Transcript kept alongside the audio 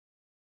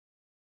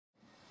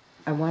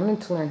I wanted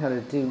to learn how to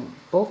do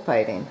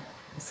bullfighting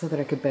so that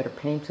I could better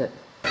paint it.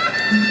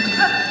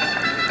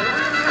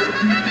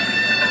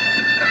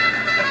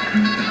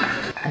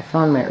 I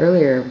found my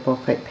earlier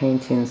bullfight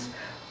paintings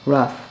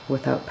rough,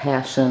 without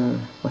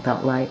passion,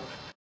 without life.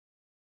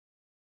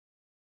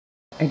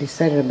 I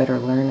decided I better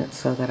learn it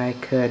so that I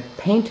could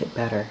paint it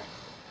better.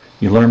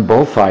 You learned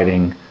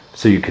bullfighting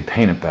so you could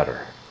paint it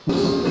better.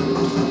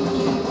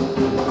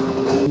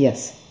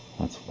 Yes.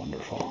 That's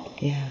wonderful.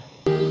 Yeah.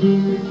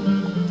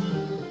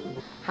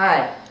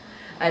 Hi,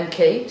 I'm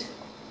Kate.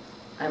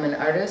 I'm an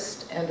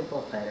artist and a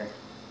bullfighter.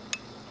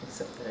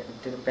 Except that I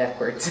did it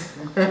backwards.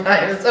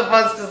 I was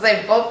supposed to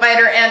say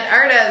bullfighter and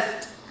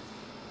artist.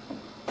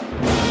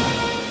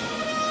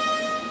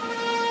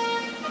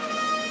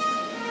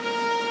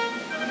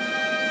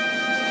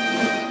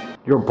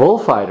 You're a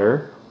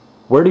bullfighter?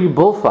 Where do you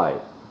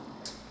bullfight?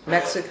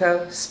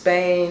 Mexico,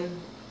 Spain,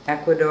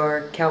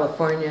 Ecuador,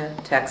 California,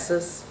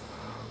 Texas.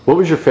 What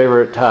was your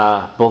favorite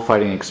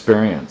bullfighting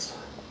experience?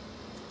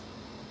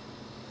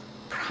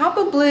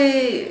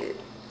 Probably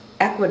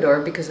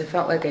Ecuador, because I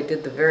felt like I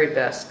did the very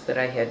best that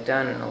I had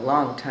done in a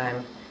long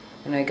time,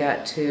 and I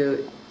got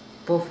to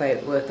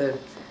bullfight with a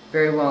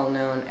very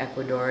well-known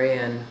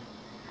Ecuadorian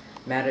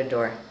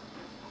matador.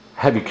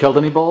 Have you killed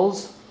any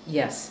bulls?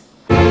 Yes.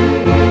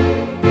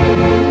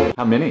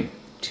 How many?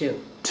 2.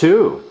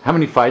 2. How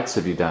many fights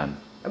have you done?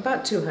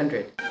 About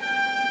 200.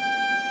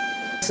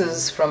 This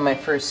is from my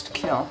first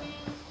kill.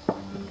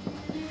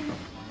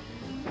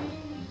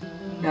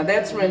 Now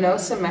that's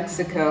Reynosa,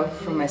 Mexico,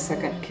 from my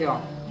second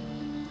kill.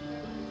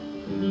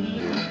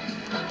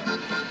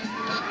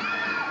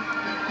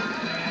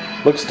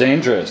 Looks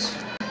dangerous.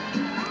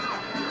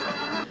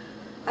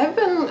 I've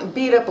been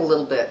beat up a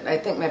little bit. I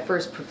think my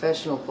first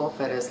professional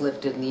bullfight I was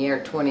lifted in the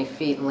air 20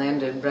 feet and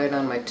landed right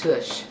on my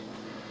tush.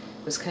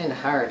 It was kind of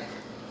hard.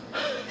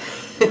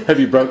 Have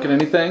you broken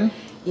anything?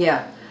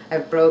 Yeah,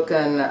 I've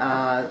broken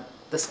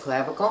this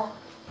clavicle.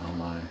 Oh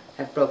my.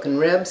 I've broken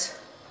ribs.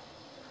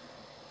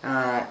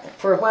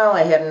 For a while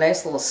I had a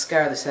nice little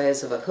scar the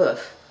size of a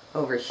hoof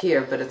over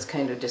here, but it's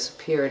kind of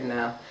disappeared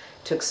now.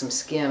 Took some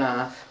skin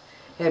off.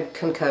 Had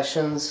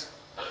concussions.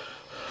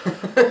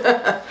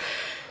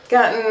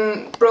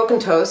 Gotten broken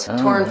toes,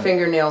 torn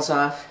fingernails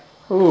off.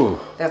 Ooh.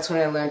 That's when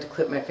I learned to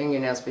clip my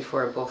fingernails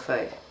before a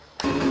bullfight.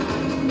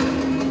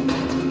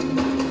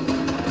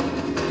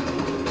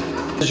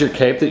 This is your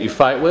cape that you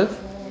fight with?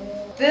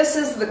 This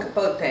is the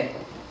capote.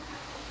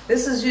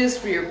 This is used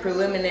for your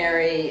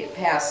preliminary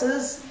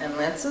passes and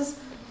lances.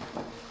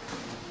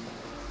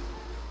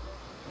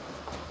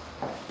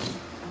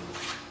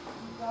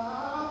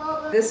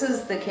 This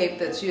is the cape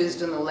that's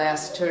used in the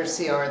last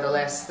tercio, or the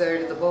last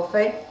third of the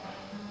bullfight.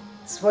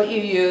 It's what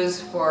you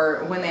use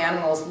for when the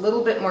animal's a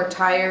little bit more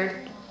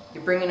tired,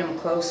 you're bringing him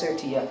closer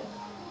to you.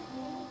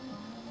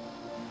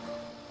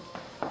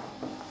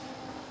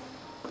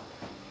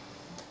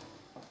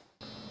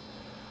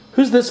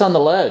 Who's this on the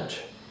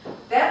ledge?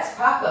 That's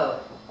Paco.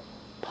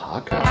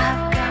 Paco.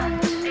 I've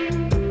got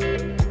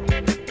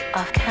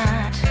a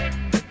cat.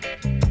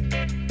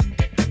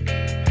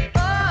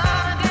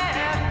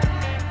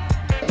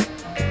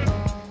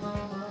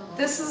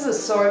 This is a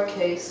sword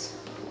case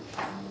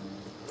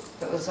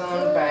that was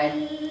owned by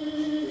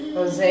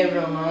Jose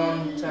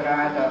Ramon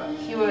Torrado.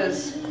 He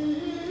was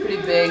pretty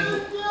big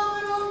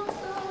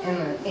in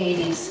the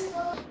 80s.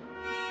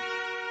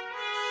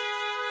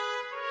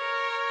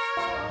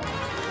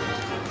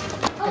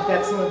 I've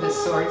got some of his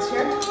swords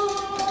here,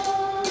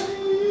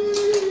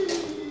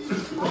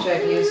 which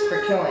I've used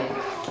for killing.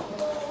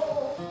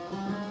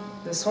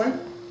 This one,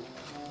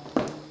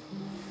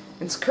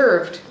 it's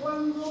curved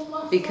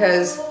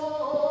because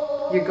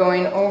you're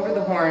going over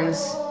the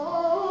horns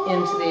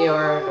into the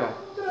aorta.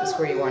 That's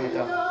where you want to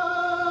go.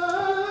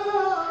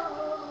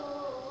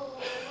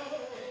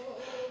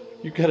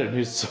 You got a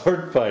new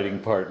sword fighting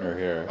partner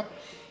here.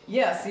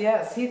 Yes,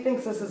 yes, he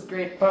thinks this is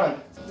great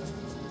fun.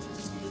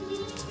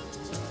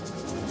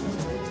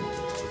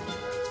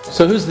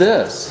 So who's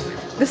this?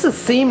 This is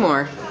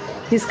Seymour.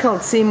 He's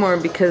called Seymour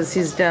because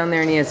he's down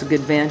there and he has a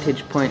good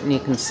vantage point and you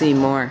can see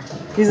more.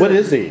 What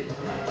is he?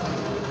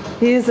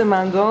 He's a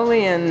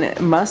Mongolian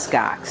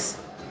muskox.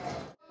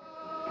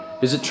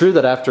 Is it true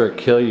that after a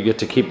kill you get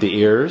to keep the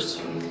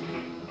ears?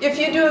 If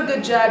you do a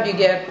good job, you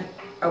get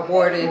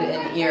awarded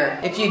an ear.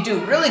 If you do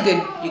really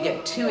good, you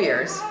get 2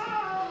 ears.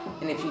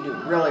 And if you do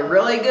really,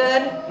 really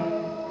good,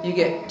 you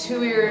get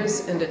 2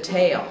 ears and a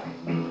tail.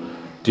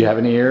 Do you have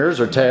any ears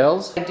or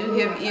tails? I do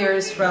have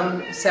ears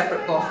from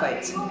separate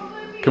bullfights.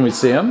 Can we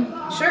see them?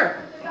 Sure.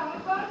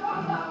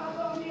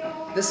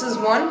 This is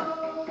one.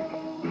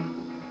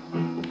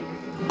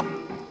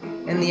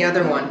 And the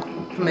other one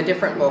from a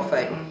different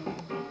bullfight.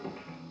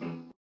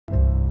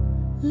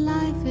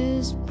 Life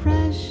is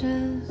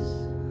precious.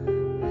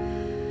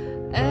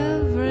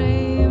 Every